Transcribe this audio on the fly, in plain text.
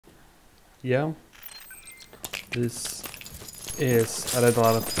yeah, this is Red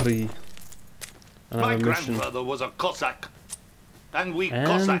Alert 3 My mission. grandfather was a Cossack, and we And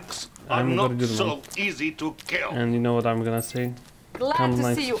Cossacks are I'm not Igorkodurman. so easy to kill. And you know what I'm gonna say? Glad Come to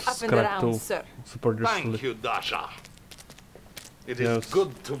like, see you up and subscribe around, to sir. support your Thank solid. you, Dasha. It Yes. is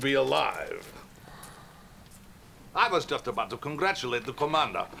good to be alive. I was just about to congratulate the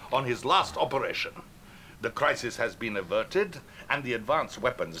commander on his last operation. The crisis has been averted, and the advanced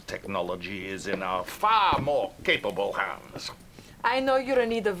weapons technology is in our far more capable hands. I know you're in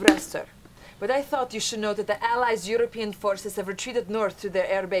need of rest, sir. But I thought you should know that the Allies' European forces have retreated north to their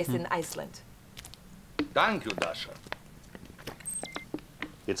airbase in Iceland. Thank you, Dasha.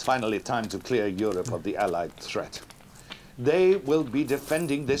 It's finally time to clear Europe of the Allied threat. They will be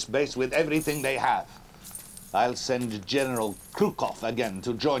defending this base with everything they have. I'll send General Krukov again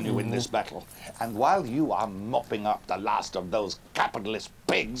to join you in this battle. And while you are mopping up the last of those capitalist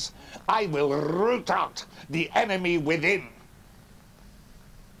pigs, I will root out the enemy within.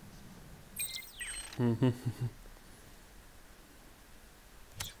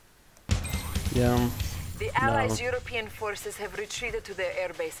 Yeah. The Allies' European forces have retreated to their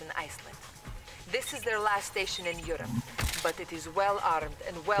airbase in Iceland. This is their last station in Europe, but it is well armed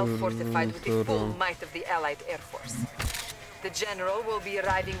and well fortified with the full might of the Allied Air Force. The General will be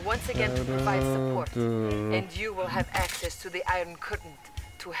arriving once again to provide support, and you will have access to the Iron Curtain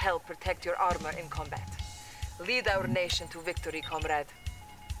to help protect your armor in combat. Lead our nation to victory, comrade.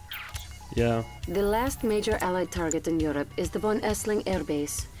 Yeah. The last major Allied target in Europe is the von Esling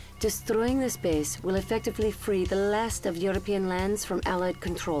Airbase. Destroying this base will effectively free the last of European lands from Allied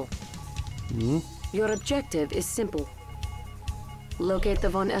control. Your objective is simple. Locate the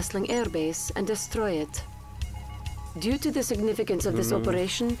von Esling Airbase and destroy it. Due to the significance of this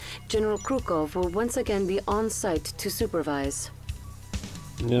operation, General Krukov will once again be on site to supervise.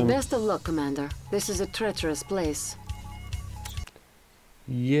 Yeah. Best of luck, Commander. This is a treacherous place.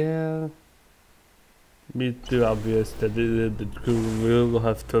 Yeah. Bit too obvious that the crew will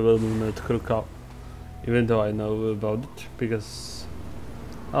have trouble with Krukov. Even though I know about it, because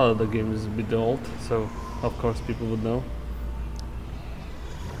the game is a bit old, so of course people would know.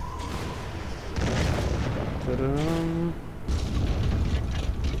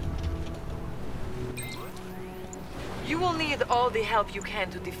 You will need all the help you can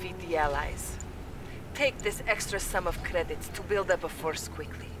to defeat the Allies. Take this extra sum of credits to build up a force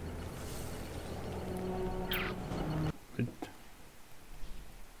quickly.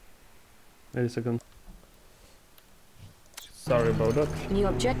 Wait a second. Sorry about that. New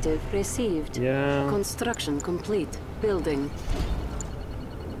objective received. Yeah. Construction complete. Building.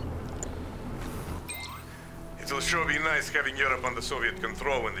 It'll sure be nice having Europe under Soviet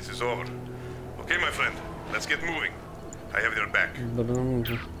control when this is over. Okay, my friend, let's get moving. I have your back.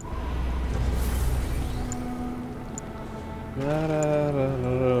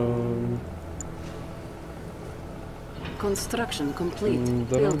 Construction complete.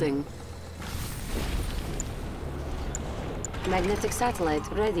 Building. Magnetic satellite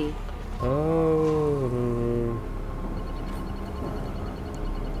ready.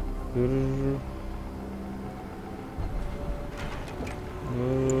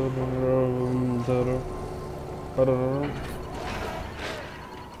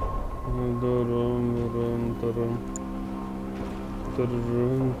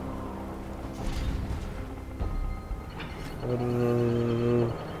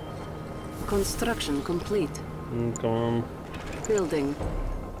 Construction complete. Come on. Building.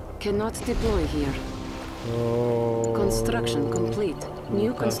 Cannot deploy here. Construction complete.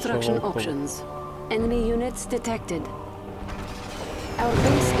 New construction options. Enemy units detected. Our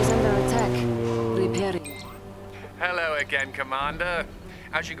base is under attack. Repairing. Hello again, Commander.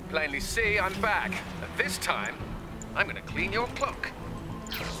 As you can plainly see, I'm back. And this time, I'm gonna clean your clock.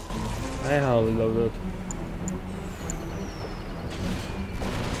 I highly love that.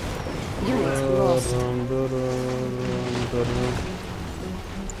 Unit lost.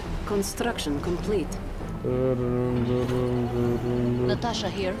 Construction complete. Natasha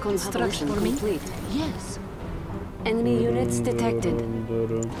here. Construction You have a list for me? complete. Yes. Enemy units detected.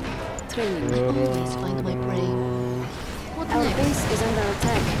 Training. I always find my prey. What Our next? base is under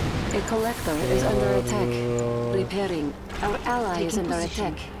attack. A collector is under attack. Repairing. Our ally is under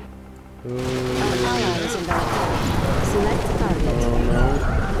attack. Our ally is under attack. Select target.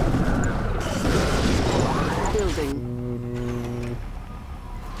 Building.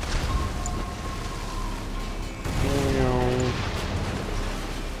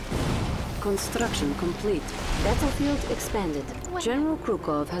 Construction complete. Battlefield expanded. General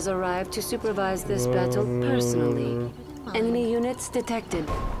Krukov has arrived to supervise this battle personally. Enemy units detected.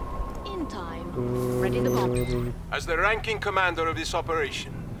 In time. Ready the bomb. As the ranking commander of this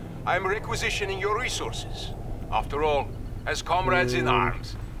operation, I am requisitioning your resources. After all, as comrades in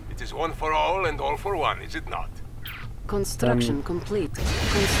arms, it is one for all and all for one, is it not? Construction complete.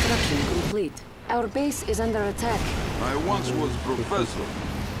 Construction complete. Our base is under attack. I once was professor.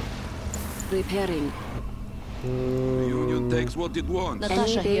 Repairing. The Union takes what it wants.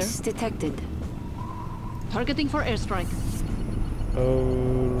 Natasha Enemy here. base detected. Targeting for airstrike.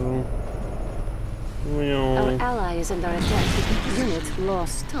 Our ally is under attack. Unit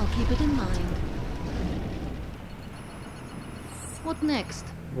lost. I'll keep it in mind. What next?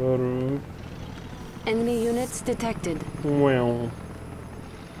 Enemy units detected. On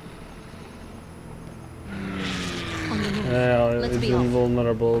the move. Yeah, Let's it's be off.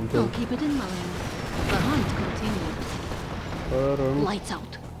 invulnerable. I'll keep it in mind. The hunt continues. Lights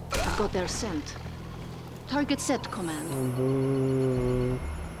out. I've got their scent. Target set, command.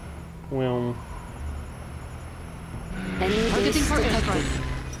 Enemy Targeting base for detected. airstrike.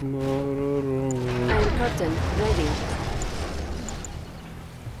 Iron curtain ready.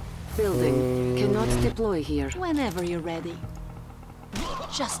 Building. Cannot deploy here. Whenever you're ready.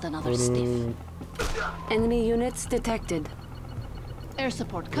 Just another stiff. Enemy units detected. Air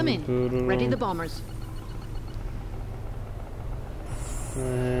support, come in. Ready the bombers.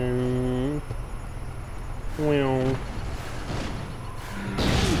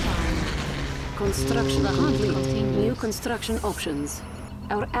 Construction The hunt complete. continues. New construction options.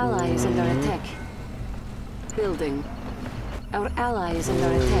 Our ally is under attack. Building. Our ally is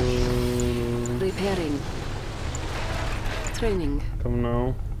under attack. Repairing. Training. Come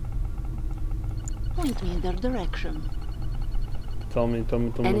now. Point me in their direction. Tell me.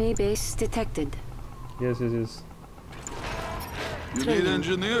 Enemy base detected. Yes. You need Training.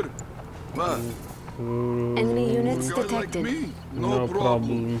 engineer? What? Enemy units Guy like detected. me? No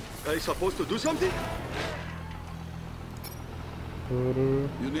problem. Are you supposed to do something?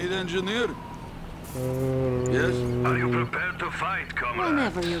 You need engineer? Yes? Are you prepared to fight, comrade?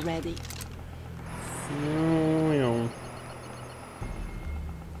 Whenever you're ready.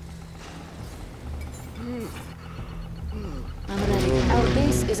 I'm ready. Our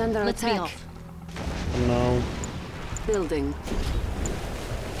base is under Let's be attack. off. No. Building.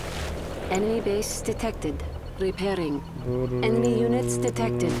 Enemy base detected. Repairing. Enemy units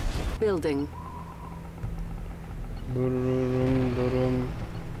detected. Building.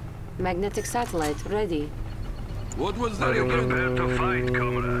 Magnetic satellite ready. What was Are that you again? prepared to fight,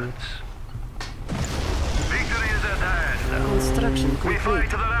 comrades? Victory is at hand. Construction We fight complete.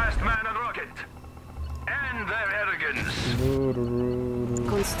 to the last man and rocket. End their arrogance.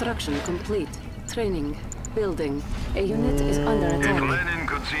 Construction complete. Training. Building. A unit is under If attack. Lenin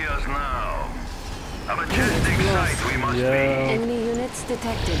could see us now. A majestic sight we must be. Enemy units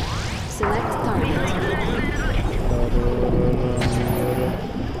detected. Select target.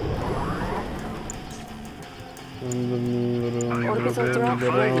 Orbital drop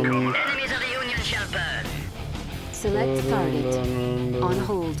ready. Enemies of the Union shall burn. Select target. On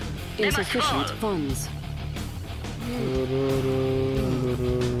hold. Insufficient funds.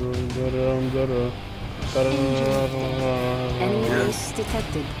 Enemy base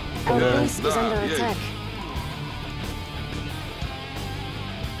detected. Our base is under attack.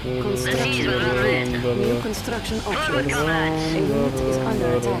 Construction complete. New construction options. A unit is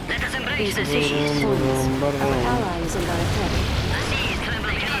under attack. Let us embrace the seas. Funds. Our ally is under attack. The seas tremble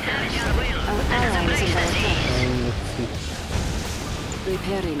beneath our will. Our Let us ally is embrace under the attack. seas.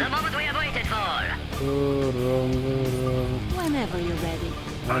 Repairing. The moment we have waited for. Whenever you're ready.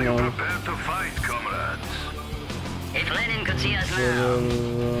 Are you prepared to fight, comrades? If Lenin could see us now.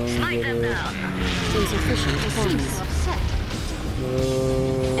 Smite them down. Insufficient funds. Seems upset.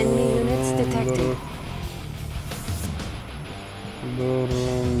 Enemy units detected.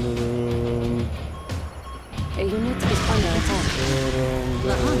 A unit is under attack.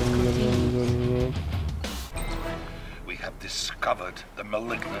 The hunt continues. We have discovered the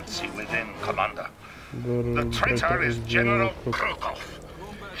malignancy within, Commander. The traitor is General Krukov.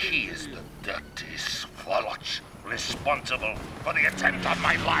 He is the dirty swalloch responsible for the attempt on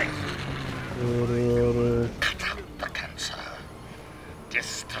my life. Cut out the cancer.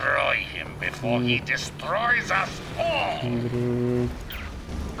 Destroy him before he destroys us all.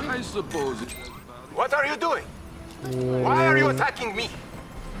 I suppose. What are you doing? Why are you attacking me?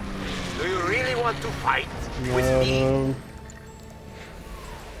 Do you really want to fight with me?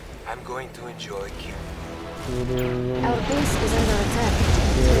 I'm going to enjoy killing. Our base is under attack.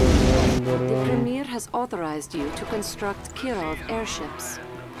 The Premier has authorized you to construct Kirov airships.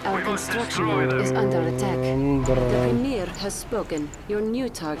 Our construction yard is under attack. The Premier has spoken. Your new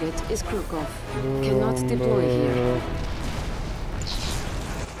target is Krukov. Cannot deploy here.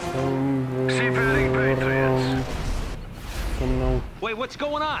 Seafaring Patriots. Wait, what's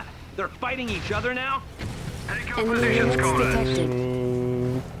going on? They're fighting each other now? Take your Enemy positions, units comrades. detected. We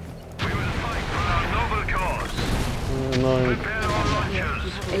will fight for our noble cause. Prepare our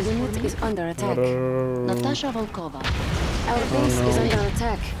launchers. A unit is under attack. Natasha Volkova. Our base is under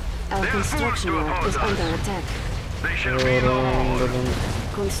attack. Our construction yard is under attack. They shall be no more.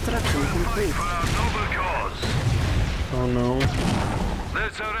 Construction complete. For our noble cause. Oh no. Their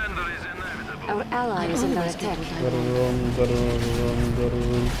surrender is inevitable. Our ally is under attack.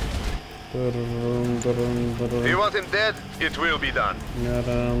 If you want him dead, it will be done.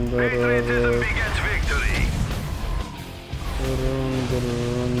 Patriotism begets victory.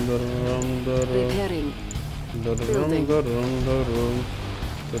 Repairing. Building.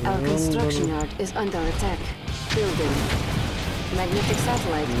 Our construction yard is under attack. Building. Magnetic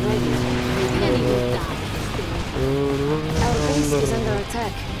satellite ready. Repairing. Our base is under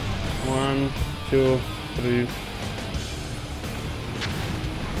attack. 1, 2, 3.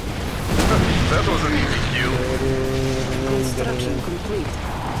 That was an easy kill. Construction complete.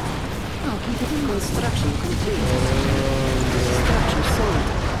 Construction complete. Construction sold.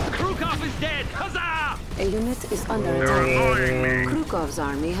 Krukov is dead! Huzzah! A unit is under attack. Krukov's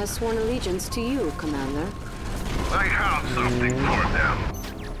army has sworn allegiance to you, Commander. I have something for them.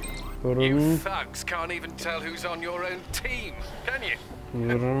 You thugs can't even tell who's on your own team, can you?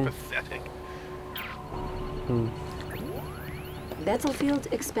 Pathetic. Battlefield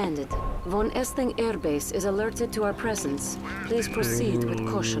expanded. Von Esling Airbase is alerted to our presence. Please proceed with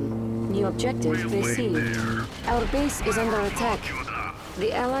caution. New objective received. Our base is under attack.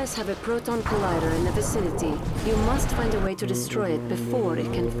 The Allies have a proton collider in the vicinity. You must find a way to destroy it before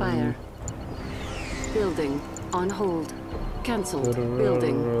it can fire. Building. On hold. Cancelled.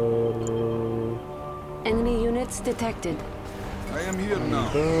 Building. Enemy units detected. I am here now.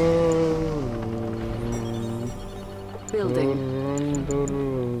 Building.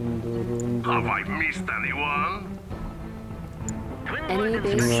 Have I missed anyone? Enemy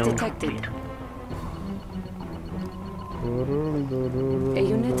base detected. A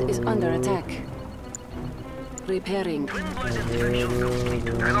unit is under attack. Repairing. Get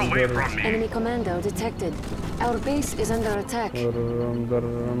away from me. Enemy commando detected. Our base is under attack. Repairing.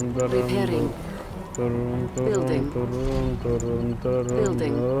 Building.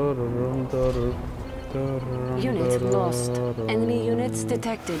 Building. Unit lost. Enemy units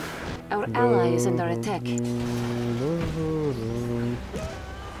detected. Our ally is under attack.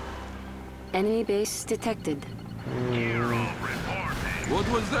 Enemy base detected. What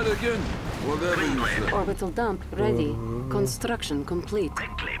was that again? Whatever you said. Orbital dump ready. Construction complete.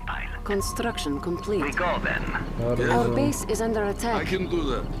 Construction complete. We go then. Our base is under I attack. can do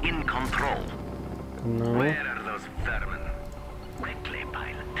that. In control. No. Where are those vermin? Quickly,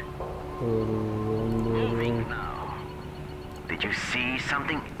 pilot. Moving now. Did you see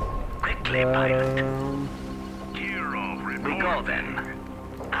something? Quickly, pilot. We go then.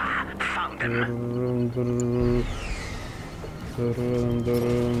 Ah, found them.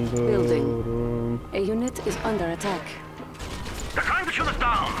 Building. A unit is under attack. They're trying to shoot us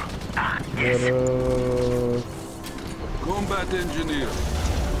down. Ah, yes. Combat engineer.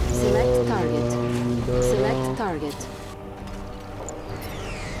 Select target. Select target.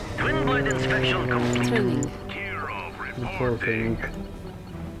 Twin blade inspection complete. Training. Reporting.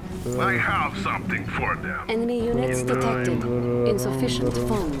 I have something for them. Enemy units detected. Insufficient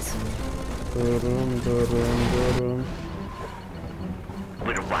funds.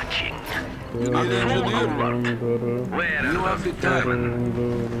 We're watching. You need engineer. Where You are have the those time.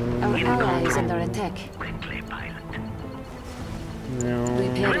 vermin? Our ally is under attack. Quickly, pilot.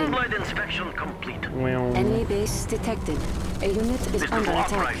 Repairing. Twin blade inspection complete. Enemy base detected. A unit is This under little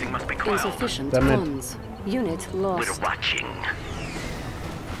attack. uprising must be quelled. Insufficient Damn it. funds. Unit We're lost. watching.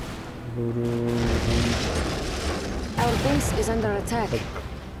 Our base is under attack.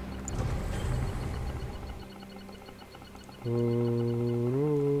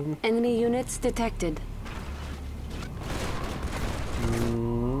 Enemy units detected.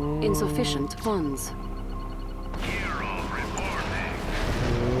 Insufficient funds.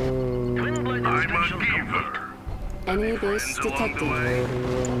 Twin blade inspection complete. Enemy base detected.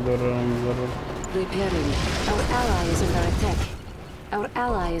 Repairing. Our ally is under attack. Our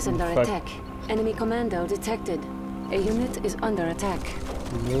ally is under attack. Enemy commando detected. A unit is under attack.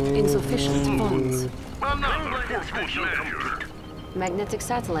 Insufficient funds. Twin blade inspection complete. Magnetic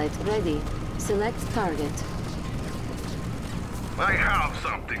satellite ready. Select target. I have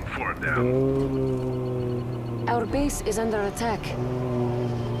something for them. Our base is under attack.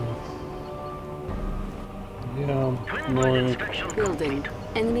 Yeah, no. Building.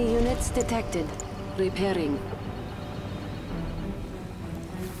 Enemy units detected. Repairing.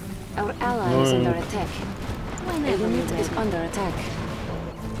 Our ally is under attack. A unit is under attack.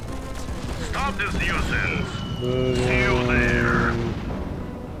 Stop this nuisance. See you there.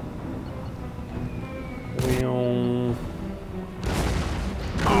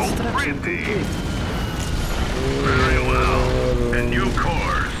 Construction complete. Very well. A new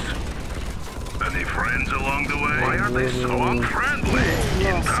course. Any friends along the way? Why are they so unfriendly?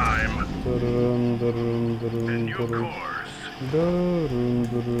 In time. A new course.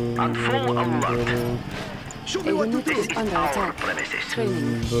 On full alert. A unit is under attack.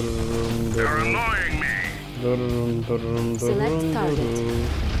 Training. They're annoying me. Select target.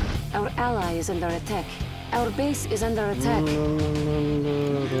 Our ally is under attack. Our base is under attack.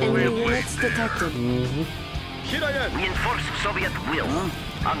 Enemy units detected. Reinforce Soviet will.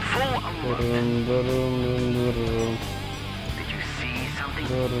 On full alert. Did you see something?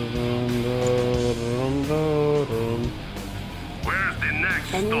 Where's the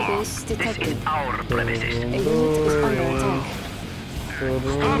next Enemy stop? base This detected. is our premises. A unit is under attack. Stop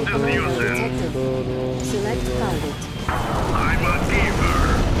this Commander nuisance. detected. Select target. I'm a keeper.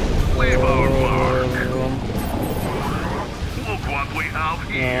 Leave our mark. Look what we have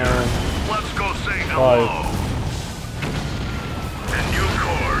here. Let's go say hello. A new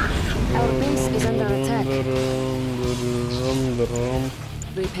course. Our base is under attack.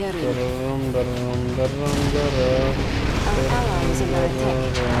 Repairing. Our ally is under attack.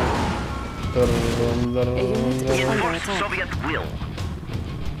 A unit is under Reinforce attack. Soviet will.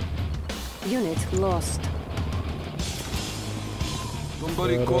 Unit lost.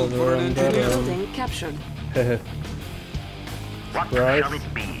 Somebody called for an engineer. Building captured. What Right. shall it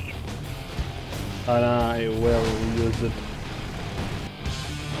be? And I will use it.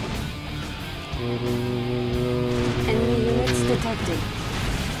 Enemy units detected.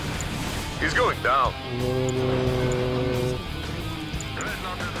 He's going down.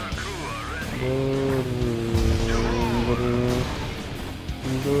 Dreadnought and her crew are ready.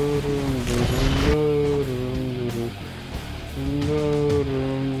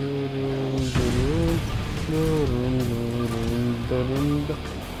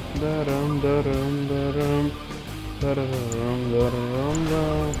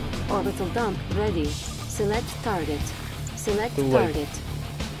 Orbital dump ready. Select target. Select target.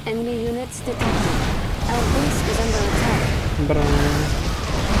 Enemy units detected. Our base is under attack.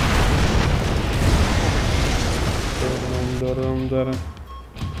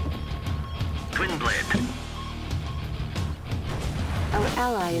 Twin blade. Our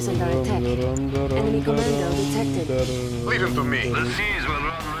ally is under attack. Enemy commando detected. Leave him to me. The seas will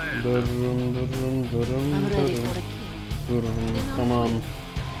run red. I'm ready for it. Come on.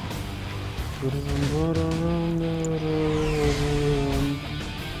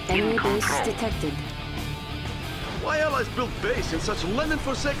 Enemy base detected. Why allies build base in such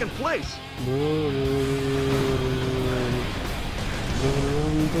Lenin-forsaken place?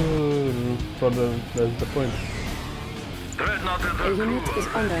 That's the point. Dreadnought and A her unit crew. is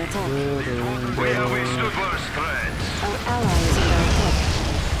under attack. We have withstood worse threats. Our ally is under attack.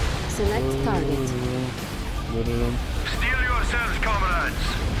 Select target. Steel yourselves, comrades.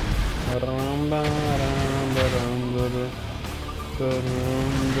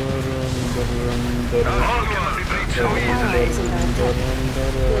 All cannot be beat so Our ally easily. is under attack.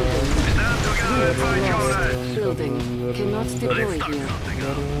 Stand together and fight, comrades. Building. Cannot deploy here.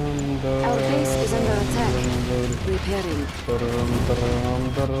 Our base is under attack. Repairing.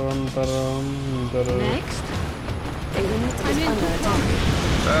 Next. A unit is under attack.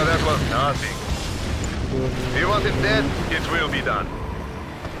 That was nothing. You want him dead? It will be done.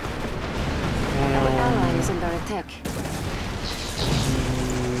 Our ally is under attack.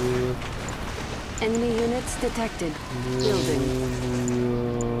 Enemy units detected. Building.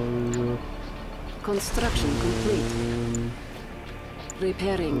 Construction complete.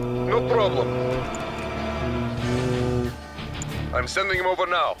 Repairing. No problem. I'm sending him over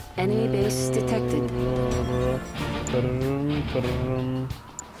now. Enemy base detected.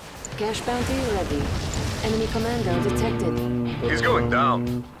 Cash bounty ready. Enemy commando detected. He's going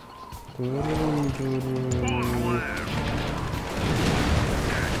down.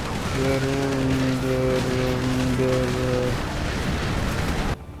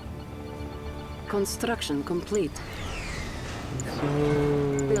 Construction complete.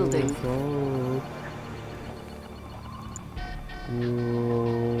 Building.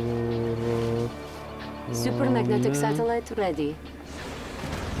 Supermagnetic satellite ready.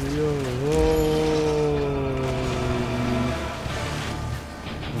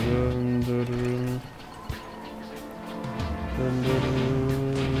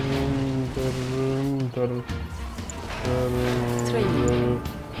 Training.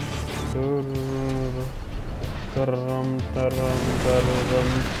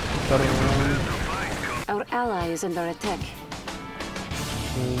 Our ally is under attack.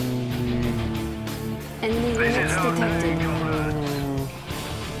 Enemy units detected.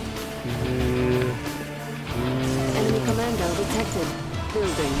 Enemy commando detected.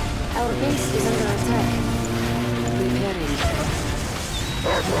 Building. Our base is under attack. Repairing.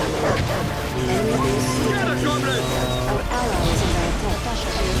 Enemy base detected. Our ally is under attack.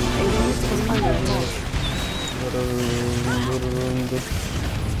 A unit is under attack.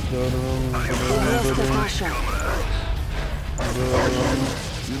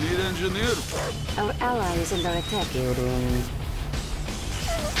 You need engineer? Our ally is under attack.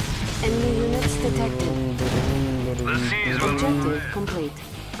 Enemy units detected. Objective complete.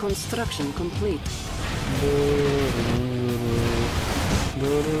 Construction complete.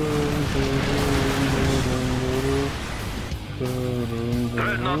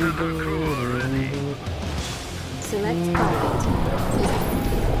 Dreadnought and her crew are ready. Select target.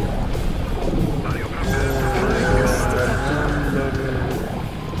 Are you prepared?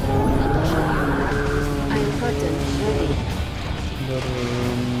 Iron curtain ready.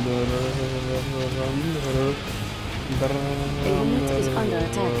 A unit is under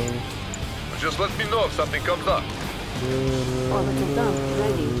attack. Just let me know if something comes up. Orbital dump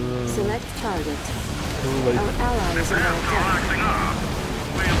ready. Select target. Our ally is under attack.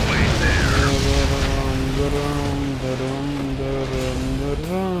 We'll wait there.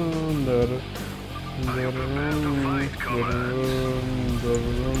 Are you prepared to fight, comrades?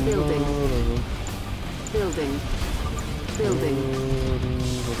 Building. Building. Building.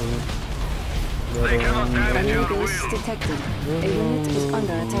 They cannot damage Enemy your base will. detected. A unit is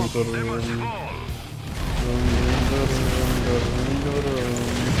under attack. They must fall.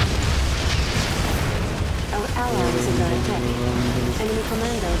 Our ally is under attack. Enemy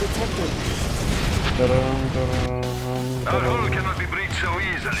commando detected. Our hull cannot be breached so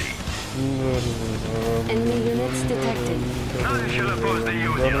easily. Enemy units detected. None shall oppose the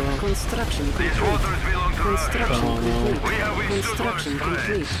Union. Construction These complete. waters belong to Construction Russia. complete. We have withstood Construction worse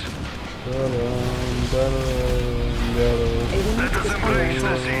complete. threats. A Let unit us is under embrace the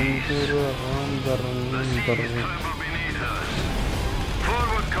attack. seas. The seas tremble beneath us.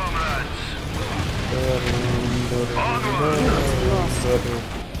 Forward, comrades. Onward. Unit lost.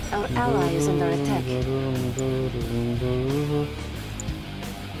 Our ally is under attack.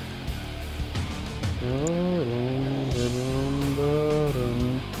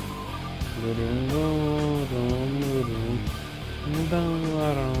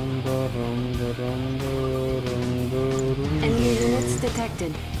 Enemy units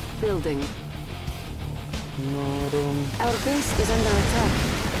detected. Building. Our base is under attack.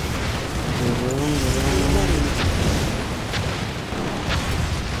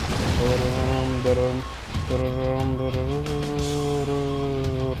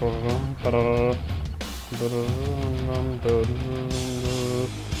 Ready.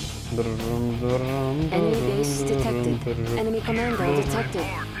 Enemy base detected. Enemy commando detected.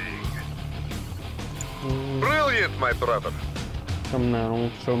 Brilliant, my brother. Come now,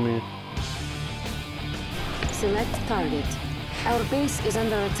 show me. Select target. Our base is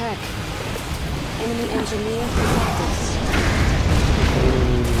under attack. Enemy engineer detected.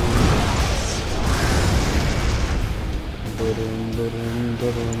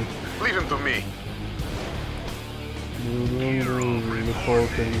 Leave him to me.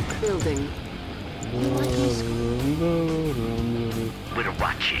 Reporting. Building. We're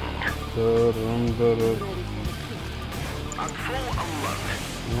watching. On full alert.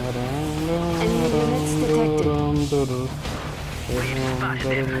 Enemy units detected.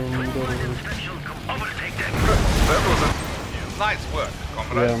 Overtake them. That was a nice work,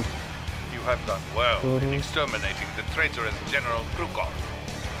 comrade. Yeah. You have done well in exterminating the traitorous General Krukov.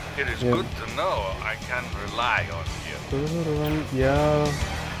 It is good to know I can rely on you. Yeah,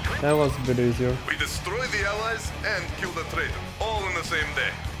 that was a bit easier. We destroy the Allies and kill the traitor, all in the same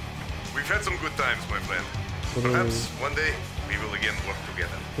day. We've had some good times, my friend. Perhaps one day we will again work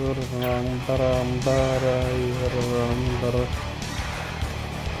together.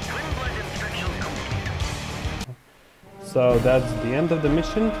 So that's the end of the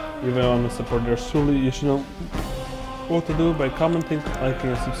mission. If you want to support your Suli, you should know what to do by commenting, liking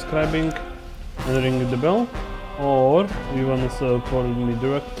and subscribing and ringing the bell. Or if you want to support me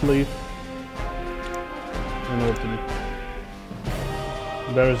directly, and open it.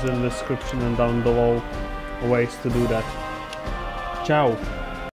 There's in the description and down below ways to do that. Ciao!